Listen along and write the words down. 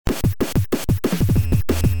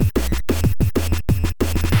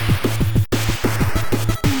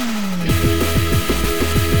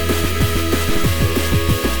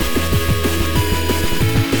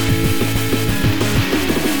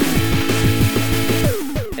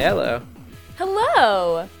Hello,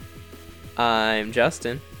 Hello! I'm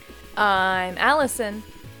Justin, I'm Allison.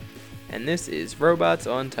 and this is Robots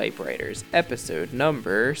on Typewriters, episode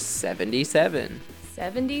number 77.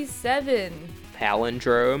 77.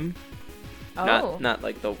 Palindrome. Oh. Not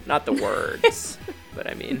the words, but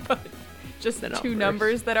I mean, Just the two numbers.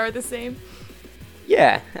 numbers that are the same?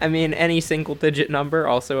 yeah, I mean, any single-digit number,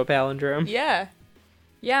 also a palindrome. Yeah.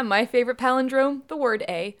 Yeah, my favorite palindrome, the word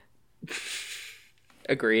A.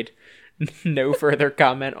 Agreed. No further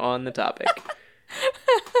comment on the topic.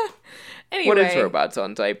 Anyway. What is Robots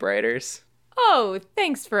on Typewriters? Oh,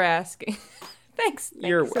 thanks for asking. Thanks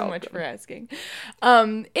You're so much welcome. for asking.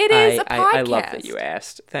 It is a podcast. I love that you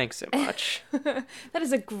asked. Thanks so much. That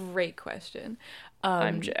is a great question.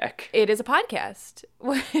 I'm Jack. It is a podcast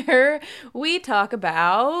where we talk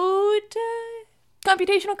about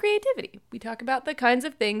computational creativity. We talk about the kinds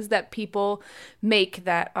of things that people make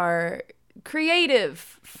that are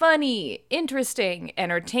creative, funny, interesting,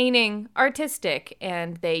 entertaining, artistic,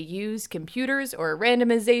 and they use computers or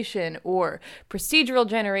randomization or procedural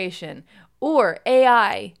generation or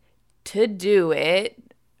AI to do it.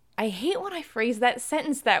 I hate when I phrase that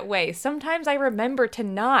sentence that way. Sometimes I remember to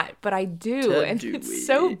not, but I do, and it's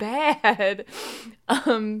so bad.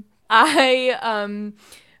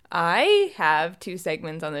 I have two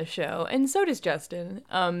segments on this show, and so does Justin.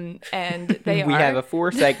 And they We have a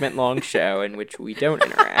 4-segment long show in which we don't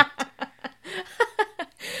interact.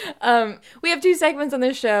 We have two segments on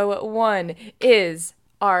this show. One is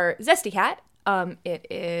our Zesty Hat. It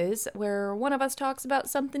is where one of us talks about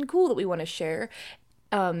something cool that we want to share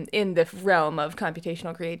in the realm of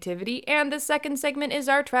computational creativity. And the second segment is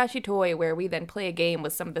our Trashy Toy, where we then play a game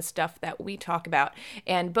with some of the stuff that we talk about.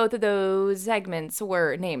 And both of those segments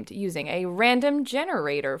were named using a random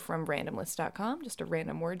generator from randomlist.com, just a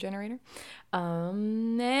random word generator.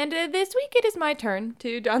 And this week it is my turn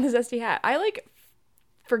to don the Zesty Hat. I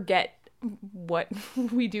forget what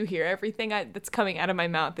we do here. Everything that's coming out of my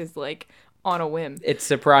mouth is on a whim. It's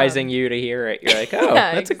surprising you to hear it. You're like, oh,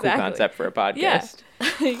 yeah, that's a cool concept for a podcast. Yeah.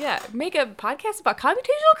 Yeah, make a podcast about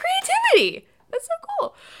computational creativity. That's so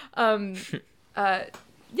cool.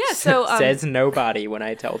 So says nobody when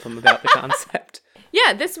I tell them about the concept.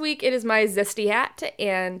 yeah, this week it is my Zesty Hat,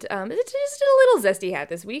 and it's just a little Zesty Hat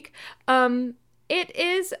this week. It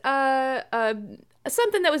is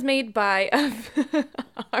something that was made by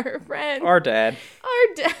our friend, Our dad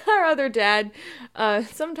our other dad.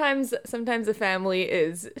 Sometimes the family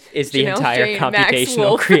is the Janelle entire Jane, Max computational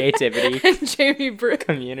Wolf, creativity and Jamie Brew.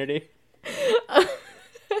 community.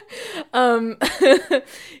 Jamie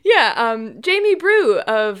Brew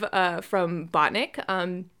of from Botnik.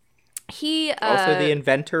 He Also the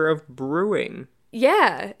inventor of brewing.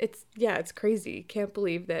 it's crazy. Can't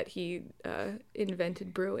believe that he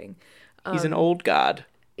invented brewing. He's an old god.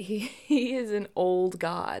 He is an old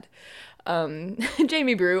god.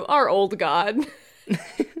 Jamie Brew, our old god.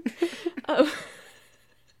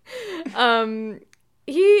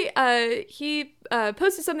 He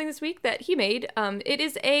posted something this week that he made. It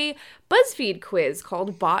is a BuzzFeed quiz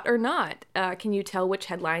called Bot or Not. Can you tell which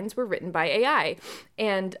headlines were written by AI?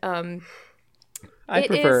 And I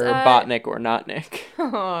prefer Botnik or Notnik.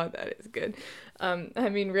 oh, that is good. I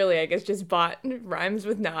mean, really, I guess just bot rhymes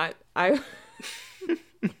with not.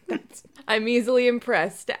 I'm easily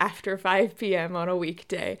impressed after 5 p.m. on a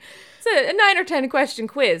weekday. It's a 9 or 10 question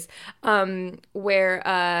quiz,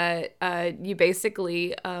 where you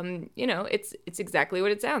basically, it's exactly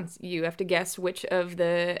what it sounds. You have to guess which of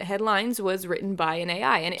the headlines was written by an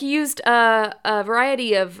AI, and he used a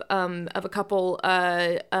variety of a couple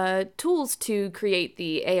tools to create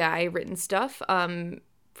the AI written stuff.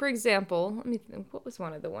 For example, let me think, what was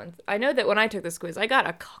one of the ones? I know that when I took this quiz, I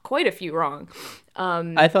got quite a few wrong.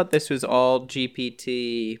 I thought this was all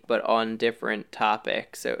GPT, but on different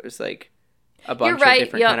topics. So it was like a bunch of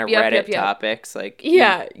different kind of Reddit topics. Like you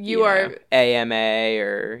are know, AMA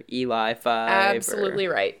or Eli 5. Absolutely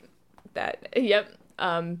right. Yep.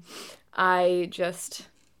 I just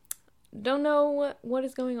don't know what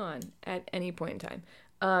is going on at any point in time.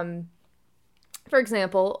 For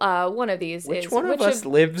example, one of these Which one of us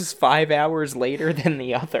lives 5 hours later than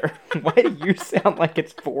the other? Why do you sound like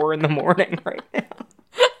it's 4 in the morning right now?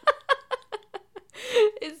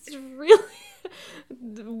 It's really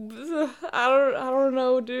I don't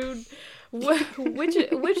know, dude. Which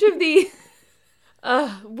of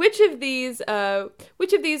these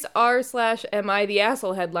r/am I the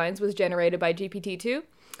asshole headlines was generated by GPT-2?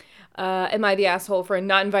 Am I the asshole for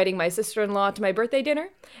not inviting my sister-in-law to my birthday dinner?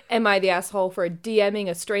 Am I the asshole for DMing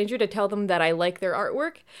a stranger to tell them that I like their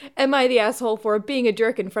artwork? Am I the asshole for being a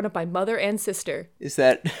jerk in front of my mother and sister? Is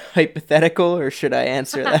that hypothetical, or should I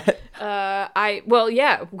answer that? Well,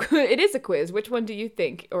 yeah, it is a quiz. Which one do you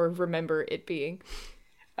think or remember it being?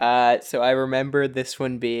 So I remember this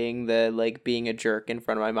one being the, being a jerk in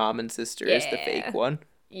front of my mom and sister is the fake one.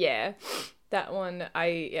 Yeah. That one,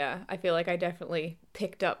 I feel like I definitely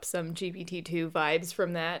picked up some GPT-2 vibes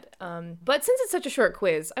from that. But since it's such a short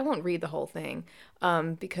quiz, I won't read the whole thing,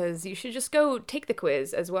 because you should just go take the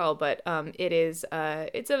quiz as well. But it's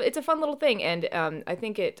a fun little thing, and I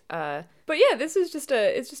think it. But yeah, this is just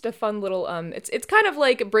a fun little. It's kind of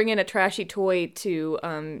like bringing a trashy toy to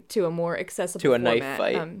a more accessible to a format. Knife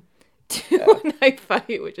fight. A knife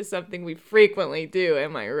fight, which is something we frequently do.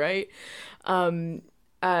 Am I right?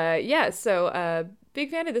 So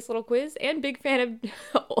big fan of this little quiz and big fan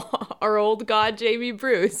of our old god Jamie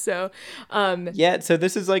Bruce. So so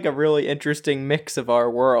this is like a really interesting mix of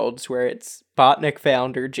our worlds where it's Botnik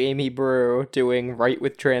founder Jamie Brew doing Write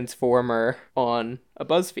with Transformer on a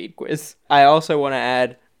BuzzFeed quiz. I also want to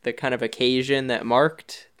add the kind of occasion that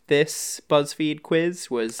marked this BuzzFeed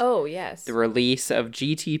quiz was the release of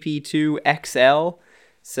GTP2 XL.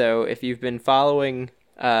 So if you've been following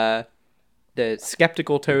the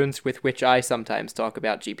skeptical tones with which I sometimes talk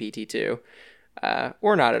about GPT-2,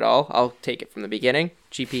 or not at all. I'll take it from the beginning.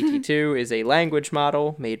 GPT-2 is a language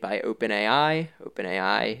model made by OpenAI.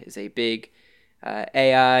 OpenAI is a big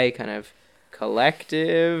AI kind of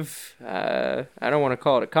collective. I don't want to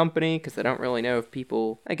call it a company because I don't really know if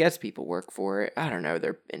people work for it. I don't know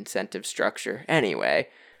their incentive structure. Anyway,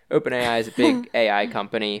 OpenAI is a big AI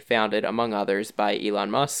company founded, among others, by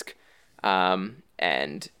Elon Musk.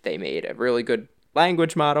 And they made a really good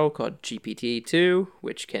language model called GPT-2,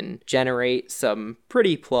 which can generate some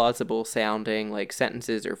pretty plausible sounding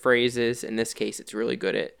sentences or phrases. In this case, it's really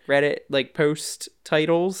good at Reddit post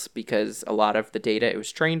titles because a lot of the data it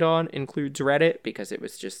was trained on includes Reddit because it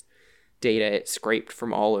was just data it scraped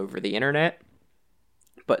from all over the internet.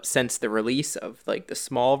 But since the release of the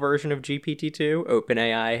small version of GPT-2,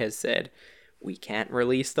 OpenAI has said, we can't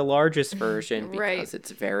release the largest version because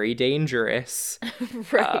it's very dangerous.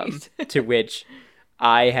 Right. To which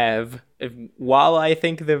I have, while I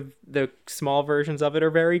think the small versions of it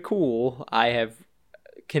are very cool, I have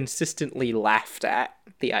consistently laughed at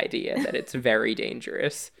the idea that it's very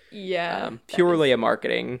dangerous. Yeah. Purely a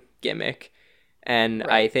marketing gimmick. And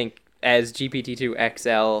I think as GPT-2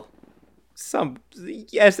 XL,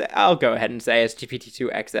 I'll go ahead and say as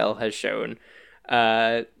GPT-2 XL has shown,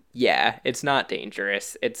 yeah, it's not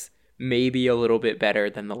dangerous. It's maybe a little bit better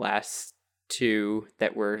than the last two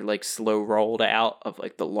that were slow rolled out of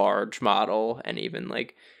the large model and even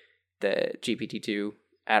the GPT-2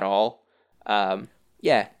 at all.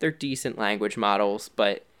 Yeah, they're decent language models,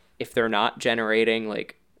 but if they're not generating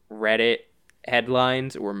Reddit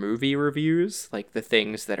headlines or movie reviews, the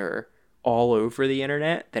things that are all over the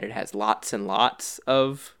internet that it has lots and lots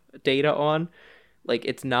of data on,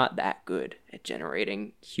 it's not that good at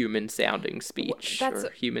generating human-sounding speech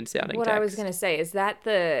or human-sounding text. What I was gonna say is that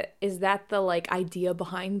the idea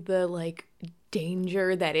behind the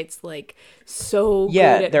danger that it's so good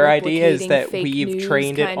at their idea is that we've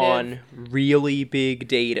trained it on really big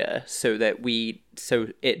data so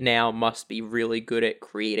it now must be really good at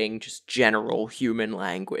creating just general human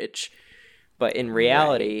language. But in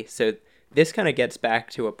reality, this kind of gets back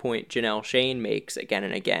to a point Janelle Shane makes again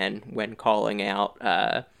and again when calling out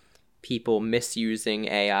people misusing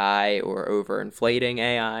AI or overinflating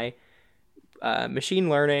AI. Machine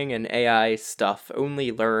learning and AI stuff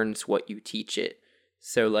only learns what you teach it.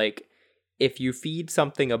 So, if you feed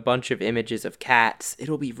something a bunch of images of cats,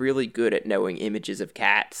 it'll be really good at knowing images of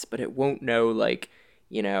cats, but it won't know,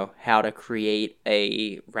 how to create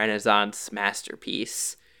a Renaissance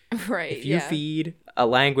masterpiece. Right. If you feed a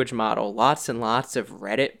language model lots and lots of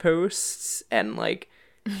Reddit posts and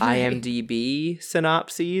IMDb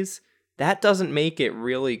synopses, that doesn't make it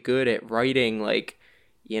really good at writing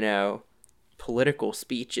political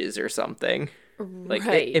speeches or something.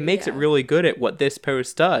 It makes it really good at what this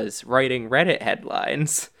post does, writing Reddit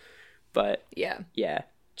headlines. But yeah,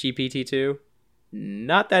 GPT-2,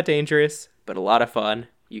 not that dangerous, but a lot of fun.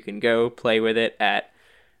 You can go play with it at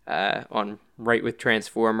on Write with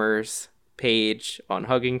Transformers page, on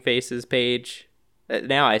Hugging Face's page.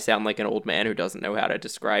 Now I sound like an old man who doesn't know how to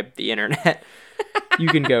describe the internet. You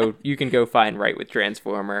can go find Write with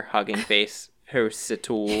Transformer, Hugging Face, hosts a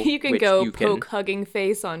tool. You can which go you can, poke hugging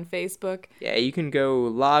face on Facebook. Yeah, you can go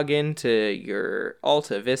log into your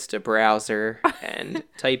Alta Vista browser and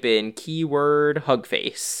type in keyword hug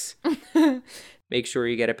face. Make sure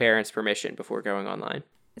you get a parent's permission before going online.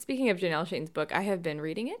 Speaking of Janelle Shane's book, I have been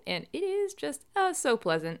reading it, and it is just so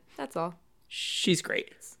pleasant. That's all. She's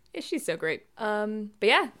great. She's so great. But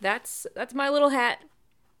yeah, that's my little hat.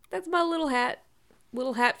 That's my little hat.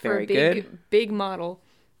 Little hat for Very a big, good. big model.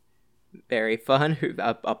 Very fun.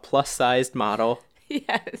 A plus-sized model.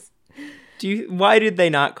 Yes. Why did they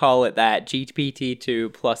not call it that?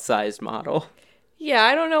 GPT-2 plus-sized model. Yeah,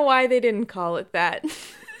 I don't know why they didn't call it that.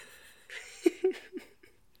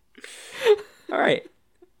 All right.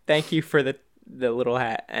 Thank you for the little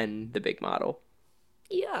hat and the big model.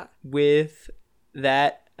 Yeah. With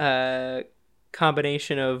that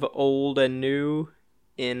combination of old and new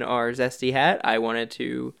in our Zesty hat, I wanted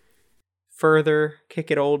to further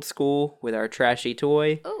kick it old school with our trashy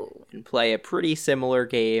toy and play a pretty similar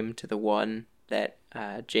game to the one that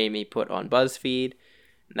Jamie put on BuzzFeed.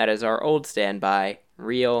 And that is our old standby,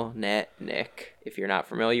 RealNet Nick. If you're not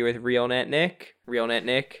familiar with RealNet Nick,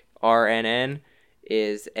 RNN,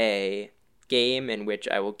 is a game in which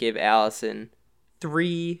I will give Allison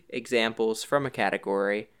 3 examples from a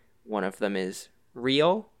category. One of them is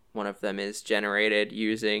real. One of them is generated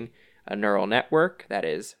using a neural network, that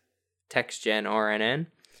is TextGen RNN.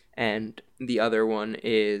 And the other one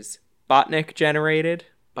is Botnik generated.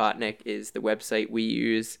 Botnik is the website we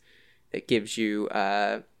use that gives you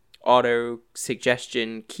auto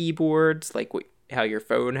suggestion keyboards, like how your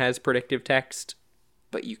phone has predictive text,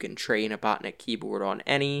 but you can train a Botnik keyboard on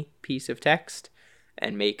any piece of text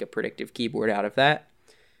and make a predictive keyboard out of that.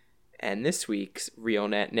 And this week's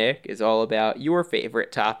RealNet Nick is all about your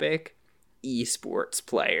favorite topic, esports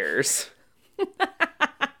players.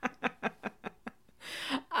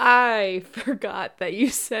 I forgot that you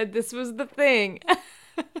said this was the thing.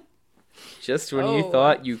 Just when you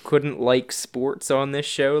thought you couldn't like sports on this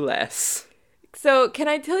show less. So, can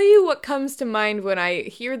I tell you what comes to mind when I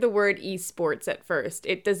hear the word esports at first?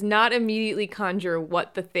 It does not immediately conjure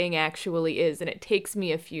what the thing actually is, and it takes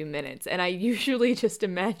me a few minutes. And I usually just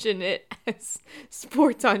imagine it as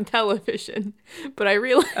sports on television. But I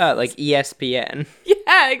realize... like ESPN.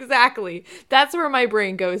 Yeah, exactly. That's where my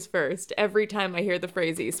brain goes first every time I hear the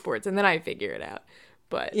phrase esports, and then I figure it out.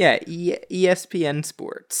 But yeah, ESPN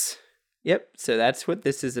Sports. Yep, so that's what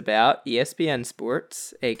this is about, ESPN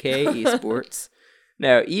Sports, aka esports.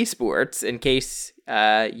 Now, esports, in case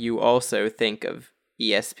you also think of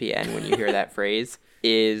ESPN when you hear that phrase,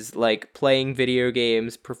 is like playing video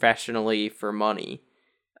games professionally for money.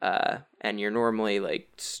 And you're normally like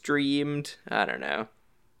streamed, I don't know.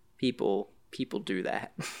 People do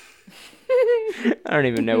that. I don't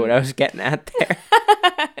even know what I was getting at there.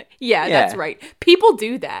 Yeah, that's right. People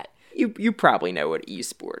do that. You probably know what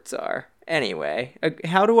esports are. Anyway,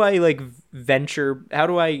 how do I how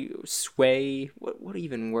do I sway? What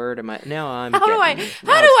even word am I? Now I'm. How do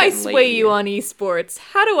I sway you on esports?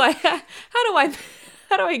 How do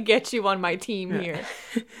I get you on my team here?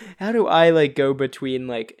 How do I go between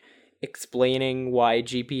explaining why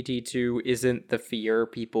GPT-2 isn't the fear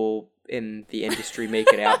people in the industry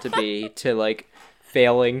make it out to be to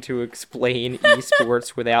failing to explain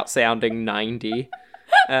esports without sounding 90?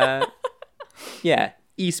 Yeah,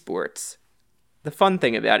 esports. The fun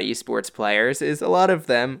thing about esports players is a lot of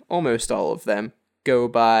them, almost all of them, go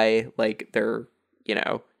by their,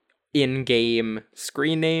 in-game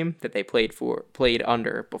screen name that they played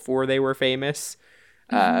under before they were famous,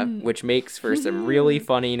 which makes for some really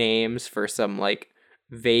funny names for some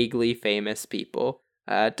vaguely famous people.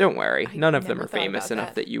 Don't worry, none of them are famous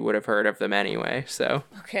enough that you would have heard of them anyway. So,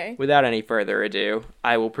 okay. Without any further ado,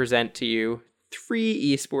 I will present to you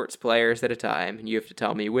 3 esports players at a time, and you have to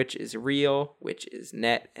tell me which is real, which is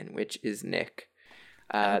net, and which is Nick.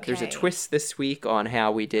 There's a twist this week on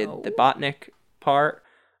how we did the Botnik part.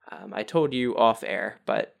 I told you off air,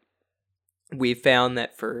 but we found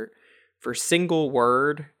that for single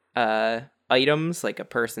word items, like a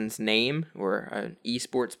person's name or an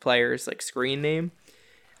esports player's screen name,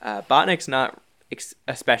 Botnik's not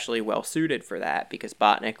especially well suited for that, because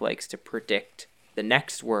Botnik likes to predict the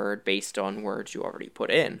next word based on words you already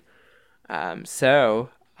put in. So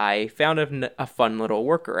I found a fun little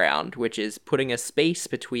workaround, which is putting a space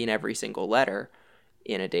between every single letter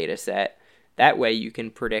in a data set. That way you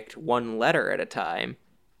can predict one letter at a time,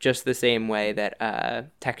 just the same way that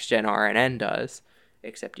TextGen RNN does,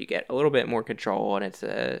 except you get a little bit more control, and it's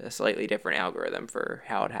a slightly different algorithm for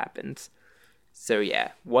how it happens. So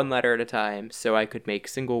yeah, one letter at a time, so I could make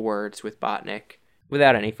single words with Botnik.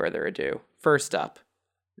 Without any further ado, first up,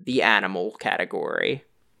 the animal category.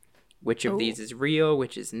 Which of Oh. these is real,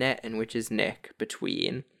 which is Net, and which is Nick,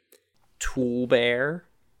 between Tool Bear,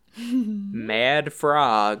 Mad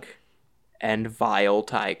Frog, and Vile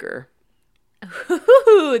Tiger.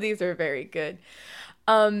 Ooh, these are very good.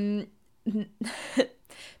 Mad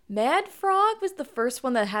Frog was the first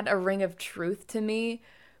one that had a ring of truth to me.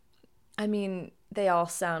 I mean, they all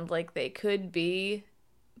sound like they could be.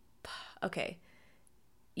 Okay.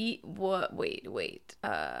 Wait.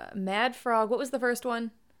 Mad Frog, what was the first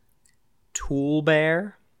one? Tool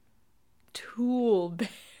Bear. Tool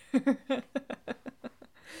Bear.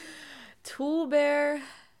 Tool Bear,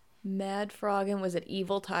 Mad Frog, and was it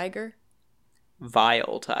Evil Tiger?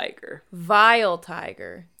 Vile Tiger. Vile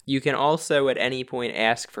Tiger. You can also at any point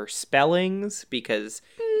ask for spellings because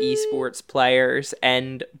esports players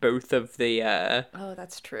and both of the Oh,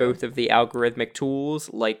 that's true. both of the algorithmic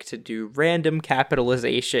tools like to do random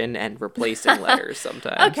capitalization and replacing letters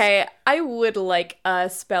sometimes. Okay, I would like a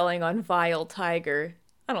spelling on Vile Tiger.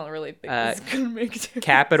 I don't really think this is gonna make it.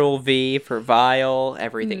 Capital V for vile,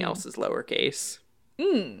 everything else is lowercase.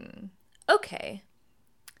 Okay.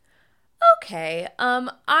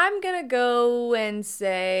 I'm gonna go and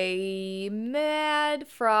say Mad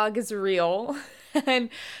Frog is real, and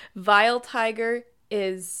Vile Tiger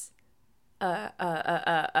is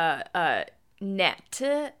Net,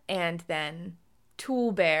 and then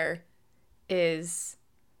Tool Bear is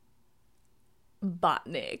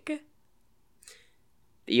Botnik.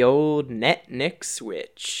 The old Net Nick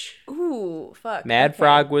switch. Ooh, fuck. Mad okay.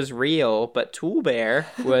 Frog was real, but Tool Bear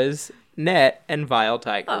was Net and Vile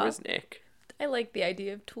Tiger was Nick. I like the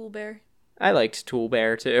idea of Tool Bear. I liked Tool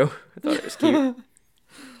Bear too. I thought it was cute.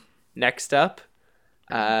 Next up,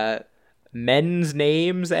 men's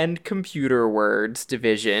names and computer words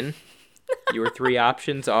division. Your three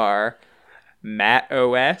options are Matt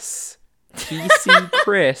OS, PC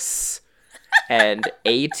Chris, and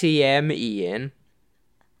ATM Ian.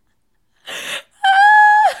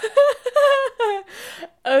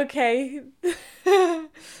 Okay.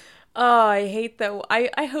 Oh, I hate that.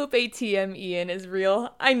 I hope ATM Ian is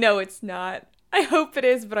real. I know it's not. I hope it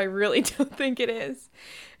is, but I really don't think it is.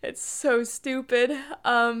 It's so stupid.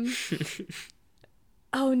 Oh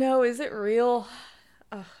no, is it real?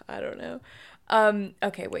 Ugh, I don't know.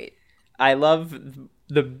 Okay, wait. I love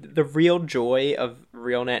the real joy of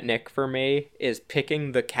RealNet Nick for me is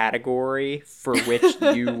picking the category for which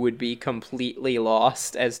you would be completely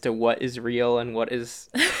lost as to what is real and what is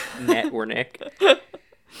Net or Nick.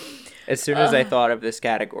 As soon as I thought of this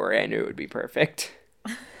category, I knew it would be perfect.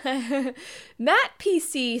 Matt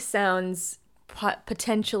PC sounds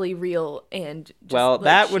potentially real and just Well, like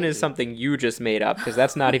that one shitty. is something you just made up because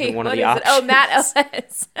that's not even Wait, one of what the is options. it? Oh, Matt OS.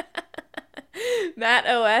 Matt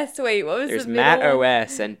OS. Wait, what was There's the middle Matt one?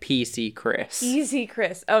 OS and PC Chris. Easy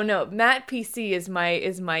Chris. Oh no, Matt PC is my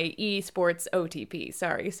esports OTP.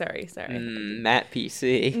 Sorry. Matt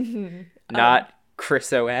PC, not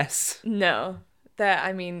Chris OS. No.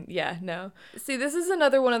 No. See, this is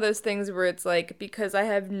another one of those things where it's like, because I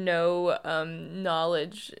have no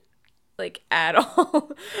knowledge like at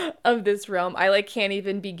all of this realm, I like can't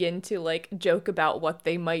even begin to like joke about what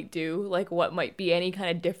they might do, like what might be any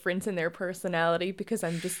kind of difference in their personality, because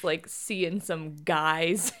I'm just like seeing some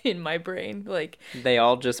guys in my brain. Like They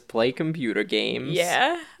all just play computer games.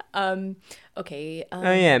 yeah. Okay.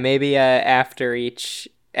 Oh yeah, maybe after each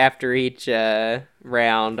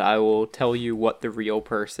round, I will tell you what the real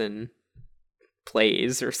person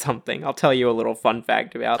plays or something. I'll tell you a little fun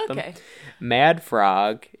fact about them. Okay. Mad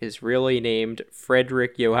Frog is really named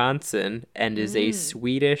Fredrik Johansson and is a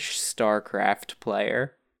Swedish StarCraft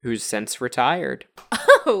player who's since retired.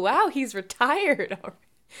 Oh wow, he's retired already.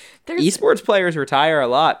 There's Esports players retire a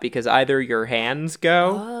lot because either your hands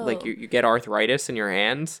go, Oh. like you get arthritis in your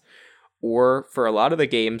hands, or for a lot of the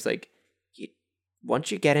games, like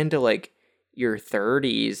once you get into like your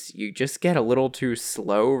 30s, you just get a little too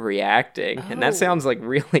slow reacting, and that Oh. sounds like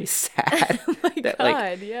really sad. oh my that, god,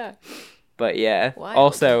 like, yeah. But yeah, Wild.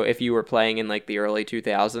 also if you were playing in like the early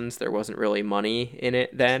 2000s, there wasn't really money in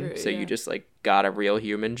it then, True, so yeah. you just like got a real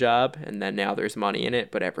human job, and then now there's money in it,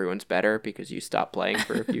 but everyone's better because you stopped playing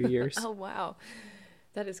for a few years. Oh wow.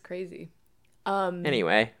 That is crazy.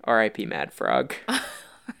 Anyway, R.I.P. Mad Frog.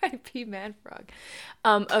 R.I.P. Mad Frog.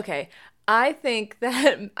 Okay. I think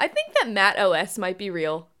that Matt OS might be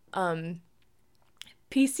real.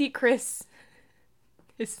 PC Chris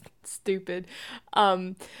is stupid.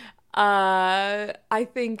 I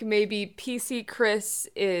think maybe PC Chris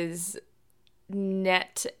is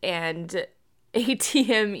Net and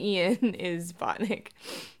ATM Ian is Botnik.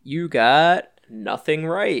 You got nothing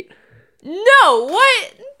right. No,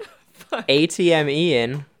 what? Fuck. ATM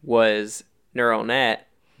Ian was neural net,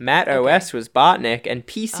 Matt OS was Botnik, and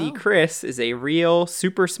PC Chris is a real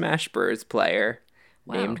Super Smash Bros. Player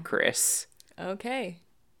named Chris. Okay.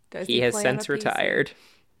 Does He has play on a since PC? retired.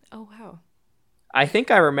 Oh, wow. I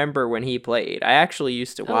think I remember when he played. I actually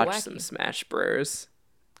used to watch wacky. some Smash Bros.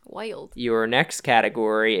 Wild. Your next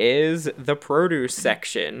category is the produce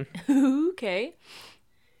section. Okay.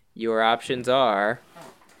 Your options are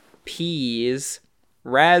peas,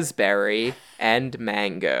 raspberry, and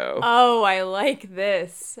mango. Oh, I like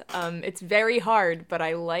this. It's very hard, but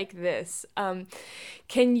I like this.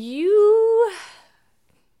 Can you...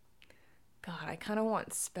 God, I kind of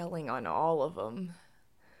want spelling on all of them.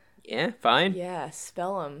 Yeah, fine. Yeah,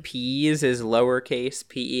 spell them. Peas is lowercase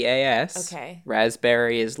P-E-A-S. Okay.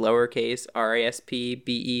 Raspberry is lowercase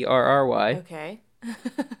R-A-S-P-B-E-R-R-Y. Okay.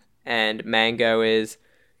 And mango is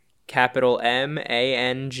capital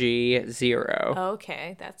M-A-N-G 0.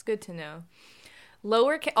 Okay, that's good to know.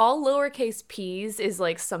 All lowercase p's is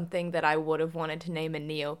like something that I would have wanted to name a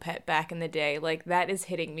Neopet back in the day. Like, that is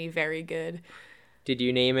hitting me very good. Did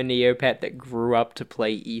you name a Neopet that grew up to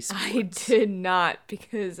play esports? I did not,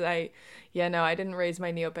 because I didn't raise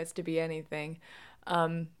my Neopets to be anything.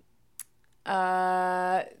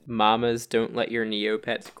 Mamas, don't let your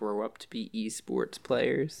Neopets grow up to be esports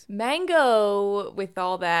players. Mango with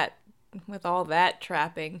all that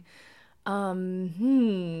trapping.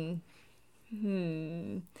 My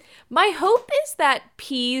hope is that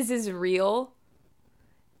peas is real.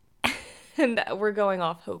 And we're going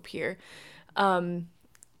off hope here.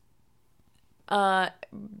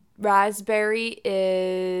 Raspberry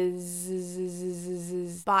is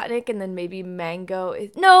Botnik, and then maybe mango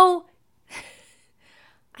is... No!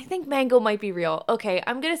 I think mango might be real. Okay,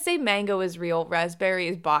 I'm gonna say mango is real, raspberry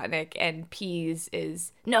is Botnik, and peas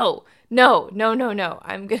is... No.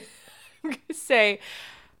 I'm gonna say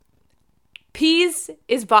peas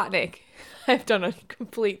is Botnik. I've done a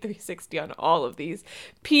complete 360 on all of these.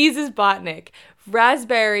 Peas is Botnik.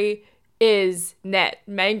 Raspberry is net.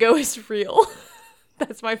 Mango is real.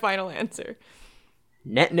 That's my final answer.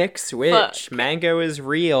 Netnick switch. Fuck. Mango is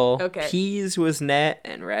real. Okay. Peas was net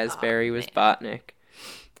and raspberry was Botnik.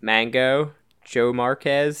 Mango, Joe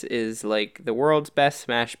Marquez is like the world's best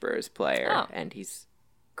Smash Bros. Player. And he's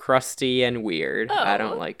crusty and weird. I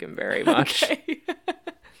don't like him very much. Okay.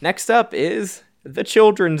 Next up is the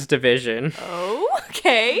children's division.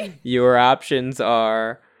 Okay. Your options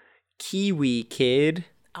are Kiwi Kid,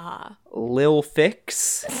 Lil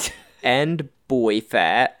Fix, and Boy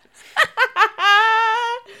Fat.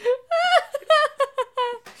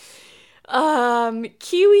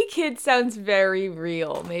 Kiwi Kid sounds very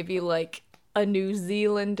real. Maybe like a New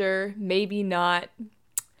Zealander, maybe not.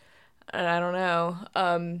 I don't know.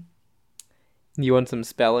 You want some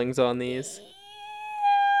spellings on these?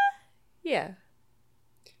 Yeah.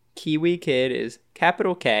 Kiwi Kid is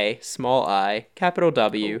capital K, small I, capital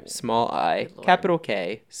W, small I, capital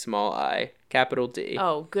K, small I, capital D.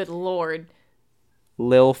 Oh, good lord.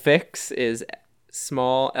 Lil Fix is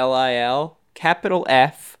small L-I-L, capital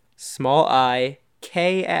F, small I,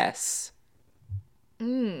 K-S.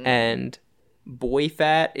 And Boy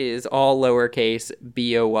Fat is all lowercase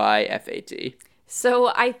B-O-Y-F-A-T.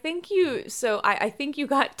 So I think you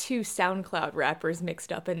got two SoundCloud rappers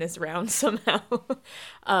mixed up in this round somehow.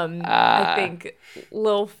 I think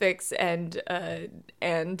Lil Fix and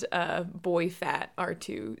Boy Fat are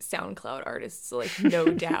two SoundCloud artists, like, no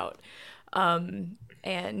doubt. And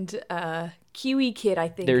Kiwi Kid, I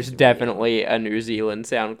think there's definitely a New Zealand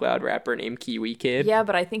SoundCloud rapper named Kiwi Kid. Yeah,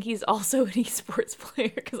 but I think he's also an esports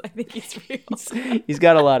player because I think he's real. He's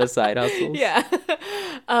got a lot of side hustles. Yeah.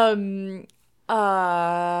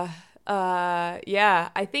 Yeah,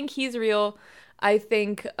 I think he's real. I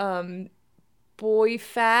think Boy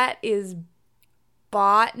Fat is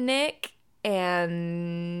Botnik,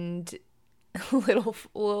 and Lil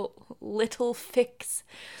Fix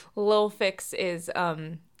is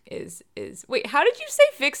wait, how did you say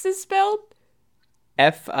Fix is spelled?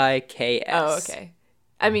 F-I-K-S. Oh, okay.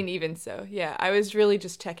 I mean, even so, yeah. I was really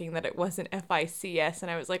just checking that it wasn't F-I-C-S,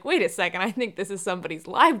 and I was like, wait a second, I think this is somebody's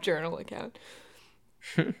live journal account.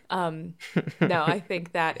 No, I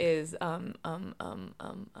think that is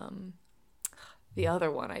the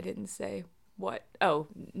other one I didn't say. What? Oh,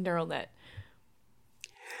 neural net.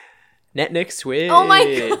 Netnick switch. Oh my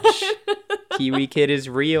gosh. Kiwi Kid is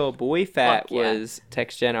real. Boy Fat Fuck yeah. was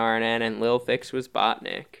TextGen RNN, and Lil Fix was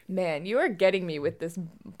Botnik. Man, you are getting me with this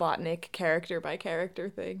Botnik character by character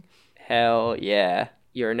thing. Hell yeah.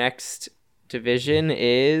 Your next division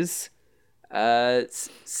is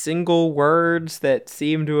single words that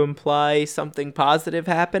seem to imply something positive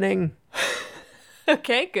happening.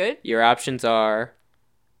 Okay, good. Your options are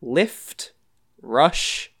Lyft,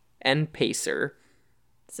 Rush, and Pacer.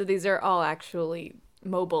 So these are all actually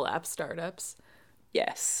mobile app startups.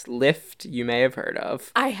 Yes, Lyft you may have heard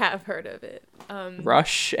of. I have heard of it.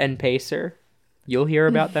 Rush and Pacer, you'll hear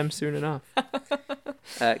about them soon enough.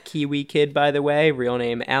 Kiwi Kid, by the way, real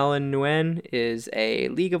name Alan Nguyen, is a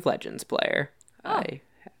League of Legends player. Oh. I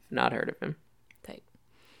have not heard of him. Tight.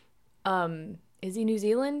 Is he New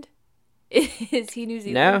Zealand? Is he New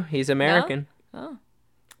Zealand? No, he's American. Oh,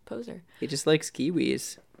 poser. He just likes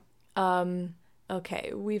kiwis.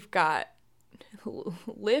 Okay, we've got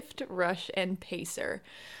Lyft, Rush, and Pacer.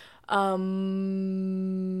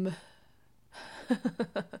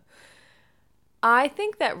 I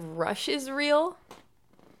think that Rush is real.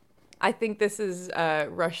 I think this is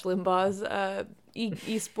Rush Limbaugh's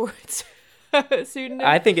esports pseudonym.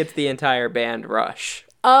 I think it's the entire band Rush.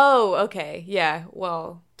 Oh, okay. Yeah,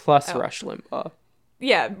 well. Plus Rush Limbaugh.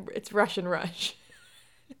 Yeah, it's Russian Rush.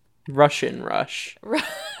 Russian Rush.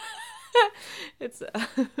 It's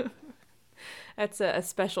that's a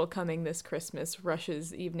special coming this Christmas,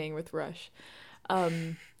 Rush's Evening with Rush.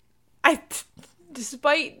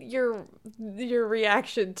 Despite your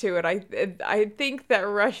reaction to it, I think that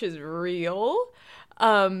Rush is real.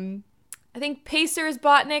 I think Pacer is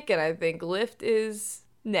Botnik, and I think Lyft is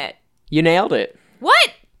Net. You nailed it.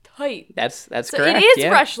 What? Tight. That's So correct. it is yeah.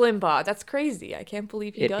 Rush Limbaugh. That's crazy. I can't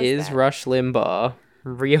believe he does that. It is Rush Limbaugh.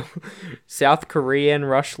 Real South Korean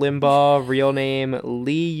Rush Limbaugh, real name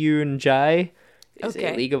Lee Yoon Jae, is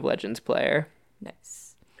a League of Legends player.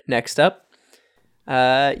 Nice. Next up,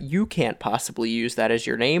 you can't possibly use that as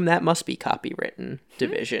your name. That must be copywritten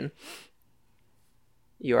division.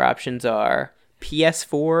 Your options are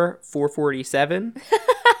PS4 447,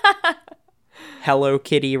 Hello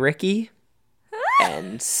Kitty Ricky,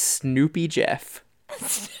 and Snoopy Jeff.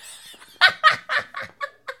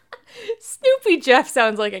 Snoopy Jeff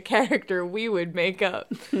sounds like a character we would make up.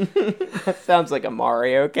 That sounds like a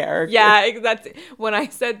Mario character. Yeah, that's when I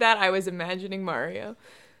said that, I was imagining Mario.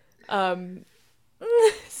 So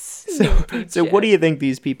what do you think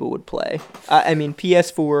these people would play? I mean,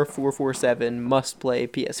 PS4 447 must play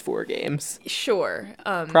PS4 games. Sure.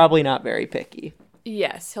 Probably not very picky.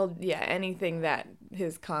 Yes, anything that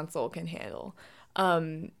his console can handle.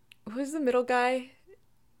 Who's the middle guy?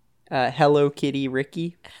 Hello Kitty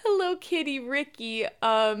Ricky. Hello Kitty Ricky.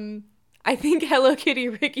 I think Hello Kitty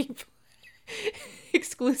Ricky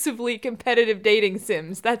exclusively competitive dating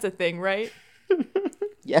sims. That's a thing, right?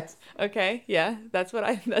 Yes. Okay, yeah, that's what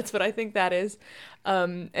I think that is.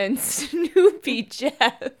 And Snoopy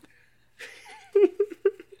Jeff.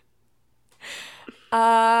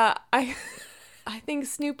 I think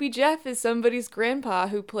Snoopy Jeff is somebody's grandpa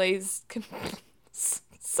who plays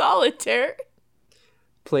solitaire.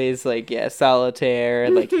 Plays solitaire,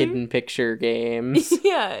 hidden picture games.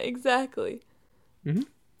 Yeah, exactly. Mm-hmm.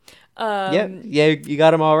 Yeah, you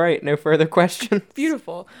got them all right. No further questions.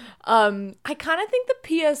 Beautiful. I kind of think the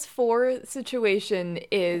PS4 situation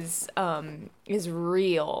is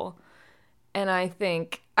real, and I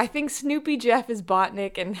think Snoopy Jeff is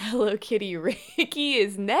Botnik and Hello Kitty Ricky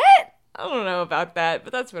is Net. I don't know about that,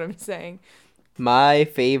 but that's what I'm saying. My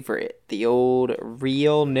favorite, the old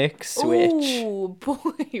real Nick Switch. Oh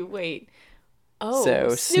boy, wait. Oh,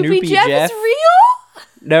 so Snoopy Jeff is real?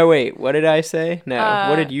 No, wait. What did I say? No.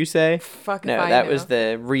 What did you say? Fuck no, if I that know. was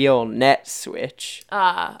the real Net Switch.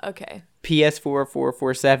 Okay. PS4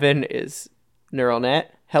 447 is neural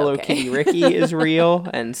net. Hello Kitty Ricky is real,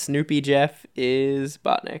 and Snoopy Jeff is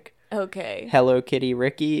Botnik. Okay. Hello Kitty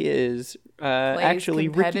Ricky is actually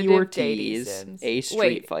Ricky competitive Ortiz, a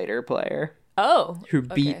Street Fighter player. Oh. Who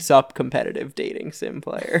beats up competitive dating sim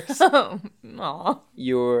players. Oh. Aw.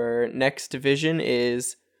 Your next division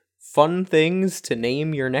is fun things to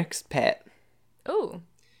name your next pet. Oh.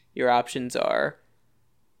 Your options are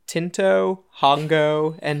Tinto,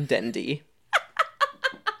 Hongo, and Dendi.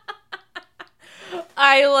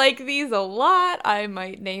 I like these a lot. I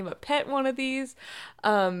might name a pet one of these.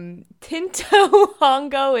 Tinto,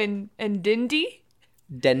 Hongo, and Dindy.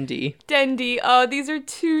 Dendi. Oh, these are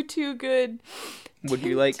too good. Would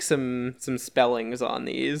you like some spellings on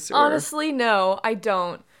these? Or? Honestly, no, I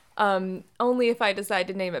don't. Only if I decide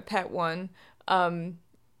to name a pet one.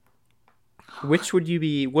 Which would you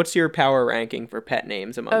be? What's your power ranking for pet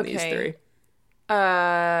names among these three?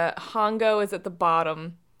 Hongo is at the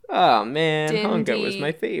bottom. Oh man, Dindy. Hongo was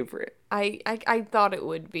my favorite. I thought it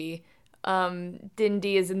would be.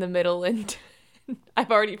 Dindy is in the middle, and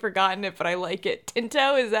I've already forgotten it, but I like it.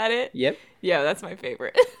 Tinto, is that it? Yep. Yeah, that's my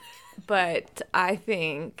favorite. But I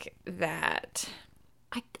think that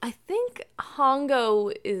I think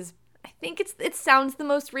Hongo is. I think it sounds the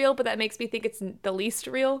most real, but that makes me think it's the least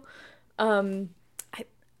real. I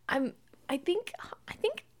think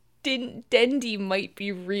Dendi might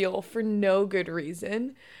be real for no good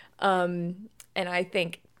reason. And I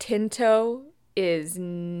think Tinto is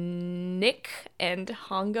Nick and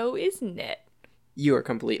Hongo is Net. You are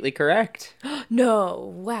completely correct.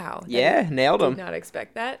 No, wow. Yeah, nailed him. Did not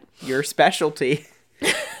expect that. Your specialty.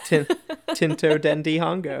 Tinto, Dendi,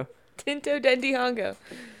 Hongo. Tinto, Dendi, Hongo.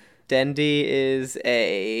 Dendi is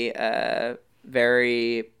a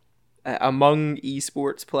very among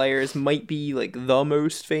esports players, might be like the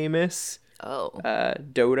most famous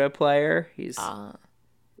Dota player. He's a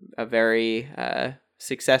very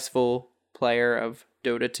successful player of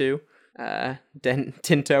Dota 2.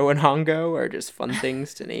 Tinto and Hongo are just fun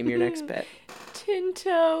things to name your next pet.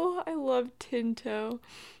 Tinto. I love Tinto.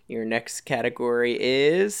 Your next category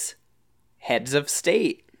is heads of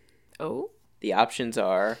state. Oh? The options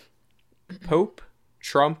are Pope,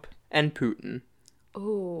 Trump, and Putin.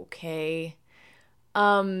 Okay.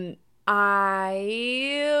 I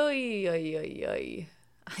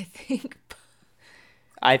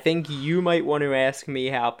think you might want to ask me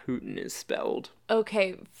how Putin is spelled.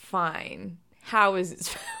 Okay, fine. How is it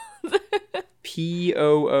spelled? Pootin.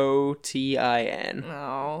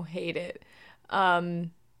 Oh, hate it.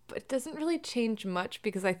 But it doesn't really change much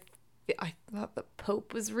because I thought the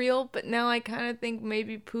Pope was real, but now I kind of think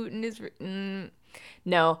maybe Putin is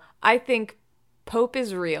No, I think Pope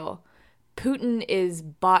is real. Putin is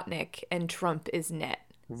Botnik and Trump is Net.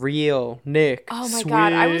 Real, Nick. Oh my switch.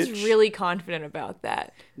 God, I was really confident about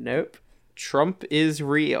that. Nope. Trump is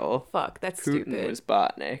real. Fuck, that's Putin stupid. was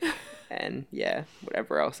Botnik. And yeah,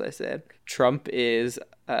 whatever else I said. Trump is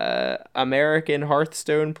American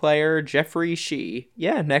Hearthstone player Jeffrey Shee.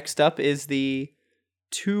 Yeah, next up is the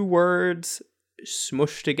 2 words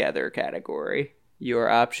smushed together category. Your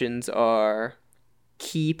options are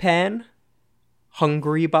Keypen,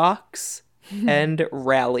 Hungry Box, and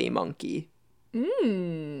Rally Monkey.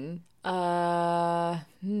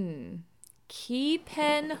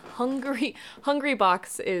 Keypen, Hungry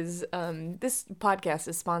Box is this podcast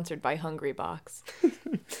is sponsored by Hungry Box.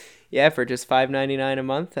 Yeah, for just $5.99 a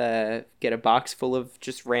month, get a box full of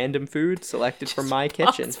just random food selected from my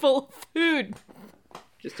kitchen. Box full of food.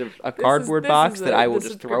 Just a cardboard box that I will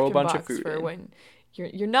just throw a bunch of food for in. When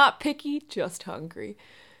you're not picky, just hungry.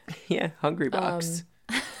 Yeah, Hungry Box.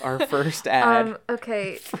 Our first ad.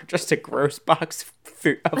 Okay. For just a gross box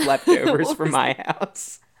of leftovers from my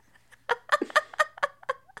house.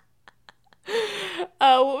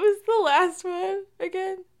 What was the last one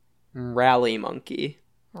again? Rally Monkey.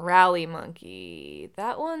 Rally Monkey.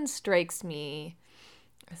 That one strikes me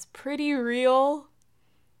as pretty real,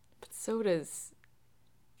 but so does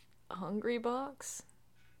Hungry Box.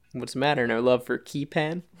 What's the matter? No love for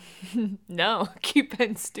Keypen? No,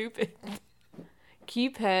 Keypen's stupid.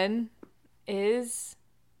 Keypen is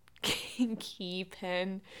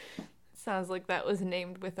Keypen. Sounds like that was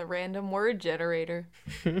named with a random word generator.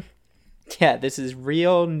 Yeah, this is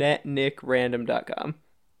realnetnickrandom.com.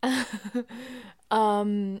 I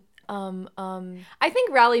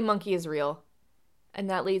think Rally Monkey is real. And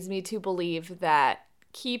that leads me to believe that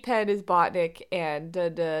Keypen is Botnik and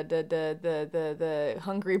the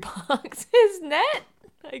Hungry Box is Net,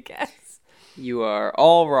 I guess. You are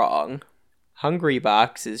all wrong. Hungry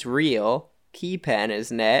Box is real, Keypen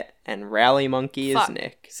is Net, and Rally Monkey is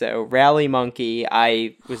Nick. So Rally Monkey,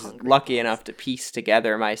 I was lucky enough to piece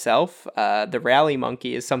together myself. The Rally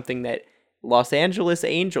Monkey is something that Los Angeles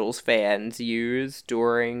Angels fans use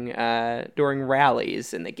during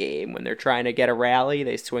rallies in the game. When they're trying to get a rally,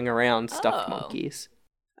 they swing around stuffed monkeys.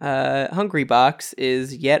 Hungry Box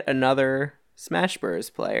is yet another Smash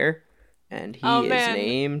Bros. Player. And he is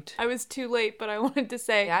named... I was too late, but I wanted to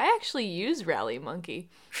say, I actually use Rally Monkey.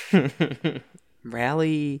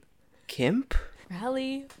 Rally Kimp?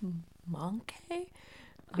 Rally Monkey?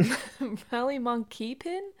 Rally Monkey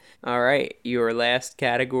Pin? All right, your last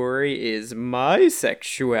category is my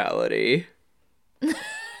sexuality.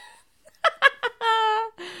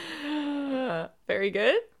 Very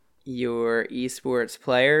good. Your esports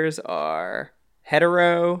players are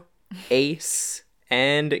hetero, ace,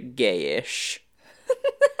 and gayish.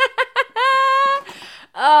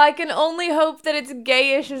 I can only hope that it's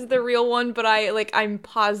gayish is the real one, but I'm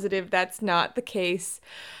positive that's not the case.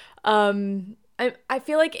 I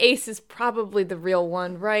feel like ace is probably the real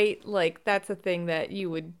one, right? Like, that's a thing that you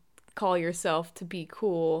would call yourself to be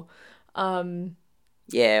cool.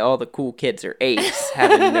 Yeah, all the cool kids are ace,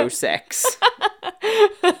 having no sex.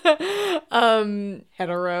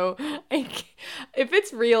 Hetero. If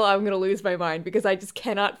it's real, I'm gonna lose my mind because I just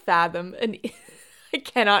cannot fathom I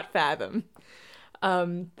cannot fathom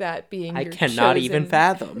that being I your cannot even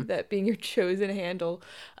fathom. that being your chosen handle.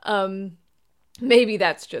 Maybe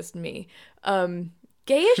that's just me.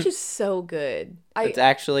 Gayish is so good. It's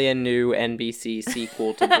actually a new NBC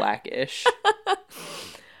sequel to Blackish.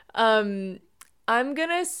 I'm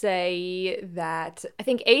gonna say that I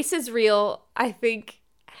think Ace is real. I think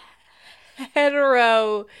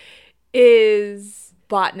hetero is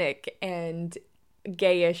Botnik and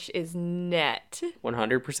Gayish is Net.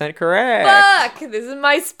 100% correct. Fuck! This is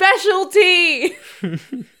my specialty!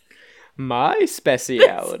 My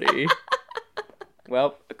speciality.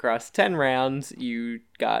 Well, across 10 rounds, you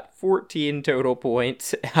got 14 total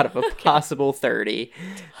points out of a possible 30.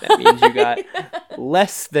 That means you got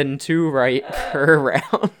less than 2 right per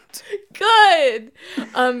round. Good!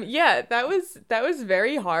 Yeah, that was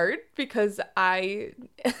very hard because they're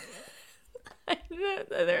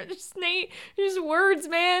just words,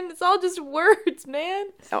 man. It's all just words, man.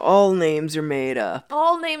 All names are made up.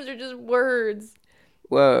 All names are just words.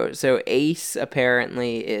 Whoa, so Ace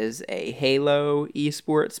apparently is a Halo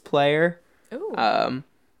esports player. Ooh.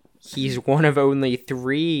 He's one of only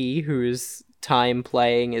 3 whose time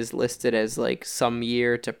playing is listed as like some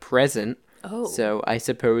year to present. Oh. So I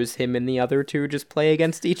suppose him and the other 2 just play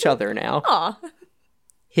against each other now. Aw.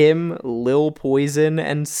 Him, Lil Poison,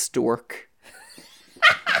 and Stork.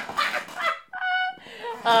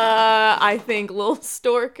 I think Lil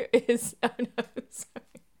Stork is... Oh, no, sorry.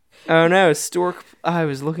 Oh no, Stork... I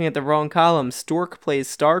was looking at the wrong column. Stork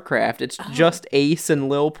plays StarCraft. It's just Ace and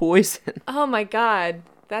Lil Poison. Oh my god.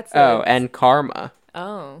 That's and Karma.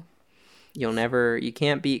 Oh. You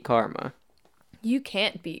can't beat Karma. You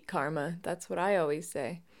can't beat Karma. That's what I always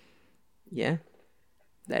say. Yeah.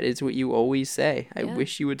 That is what you always say. I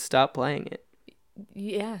wish you would stop playing it.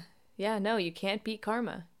 Yeah. Yeah, no, you can't beat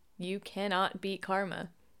Karma. You cannot beat Karma.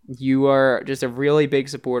 You are just a really big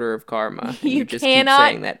supporter of Karma. You just cannot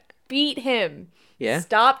keep saying that. Beat him. Yeah?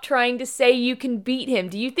 Stop trying to say you can beat him.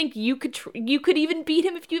 Do you think you could you could even beat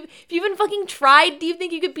him if you even fucking tried? Do you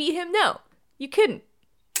think you could beat him? No. You couldn't.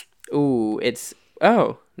 Ooh,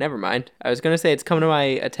 oh, never mind. I was going to say it's come to my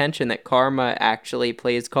attention that Karma actually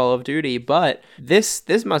plays Call of Duty, but this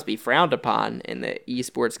must be frowned upon in the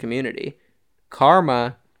esports community.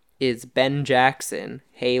 Karma is Ben Jackson,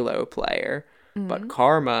 Halo player, but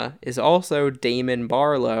Karma is also Damon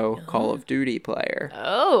Barlow, Call of Duty player.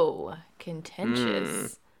 Oh,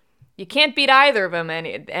 contentious. You can't beat either of them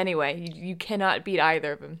anyway. You cannot beat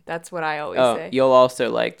either of them. That's what I always say. You'll also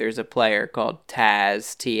there's a player called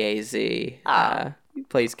Taz, T-A-Z. He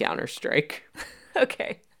plays Counter-Strike.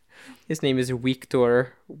 Okay. His name is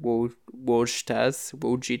Wiktor Wojtas.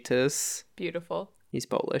 Beautiful. He's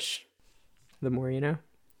Polish. The more you know.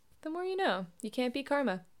 The more you know. You can't beat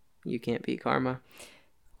Karma. You can't beat Karma.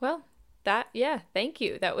 Well, thank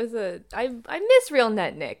you. That was I miss Real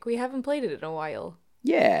Net Nick. We haven't played it in a while.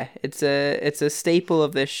 Yeah, it's a staple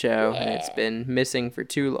of this show, and it's been missing for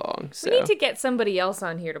too long. So we need to get somebody else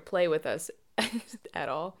on here to play with us at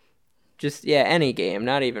all. Just any game,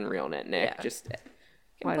 not even Real Net Nick. Yeah. Just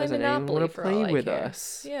Why doesn't anyone want to play with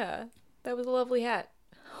us? Yeah, that was a lovely hat.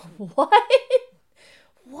 What?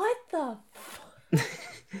 What the?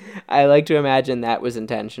 I like to imagine that was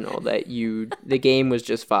intentional. That the game was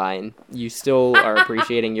just fine. You still are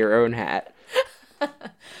appreciating your own hat.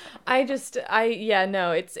 It's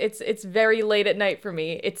very late at night for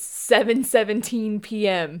me. It's 7:17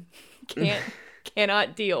 p.m.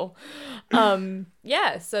 Cannot deal.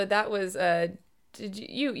 Yeah, so that was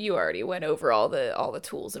you already went over all the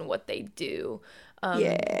tools and what they do.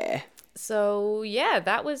 Yeah. So yeah,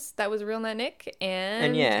 that was Real Net Nick,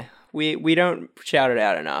 and yeah, we don't shout it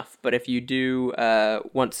out enough. But if you do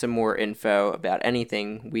want some more info about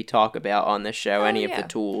anything we talk about on this show, of the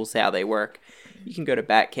tools, how they work, you can go to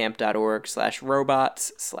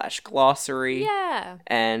batcamp.org/robots/glossary. Yeah.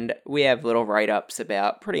 And we have little write-ups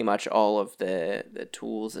about pretty much all of the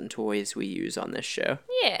tools and toys we use on this show.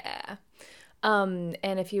 Yeah. And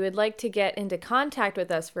if you would like to get into contact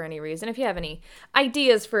with us for any reason, if you have any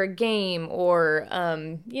ideas for a game or,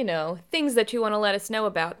 things that you want to let us know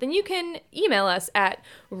about, then you can email us at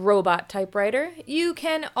robottypewriter. You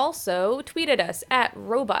can also tweet at us at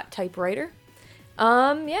robottypewriter.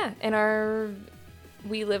 And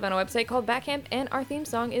we live on a website called Batcamp, and our theme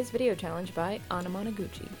song is Video Challenge by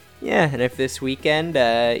Anamanaguchi. Yeah, and if this weekend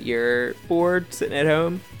you're bored sitting at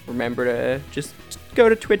home, remember to just go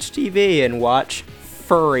to Twitch TV and watch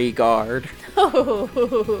Furry Guard.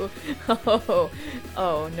 Oh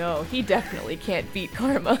no, he definitely can't beat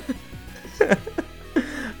Karma.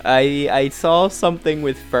 I saw something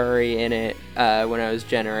with furry in it when I was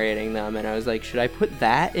generating them, and I was like, should I put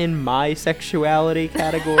that in my sexuality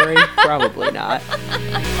category? Probably not.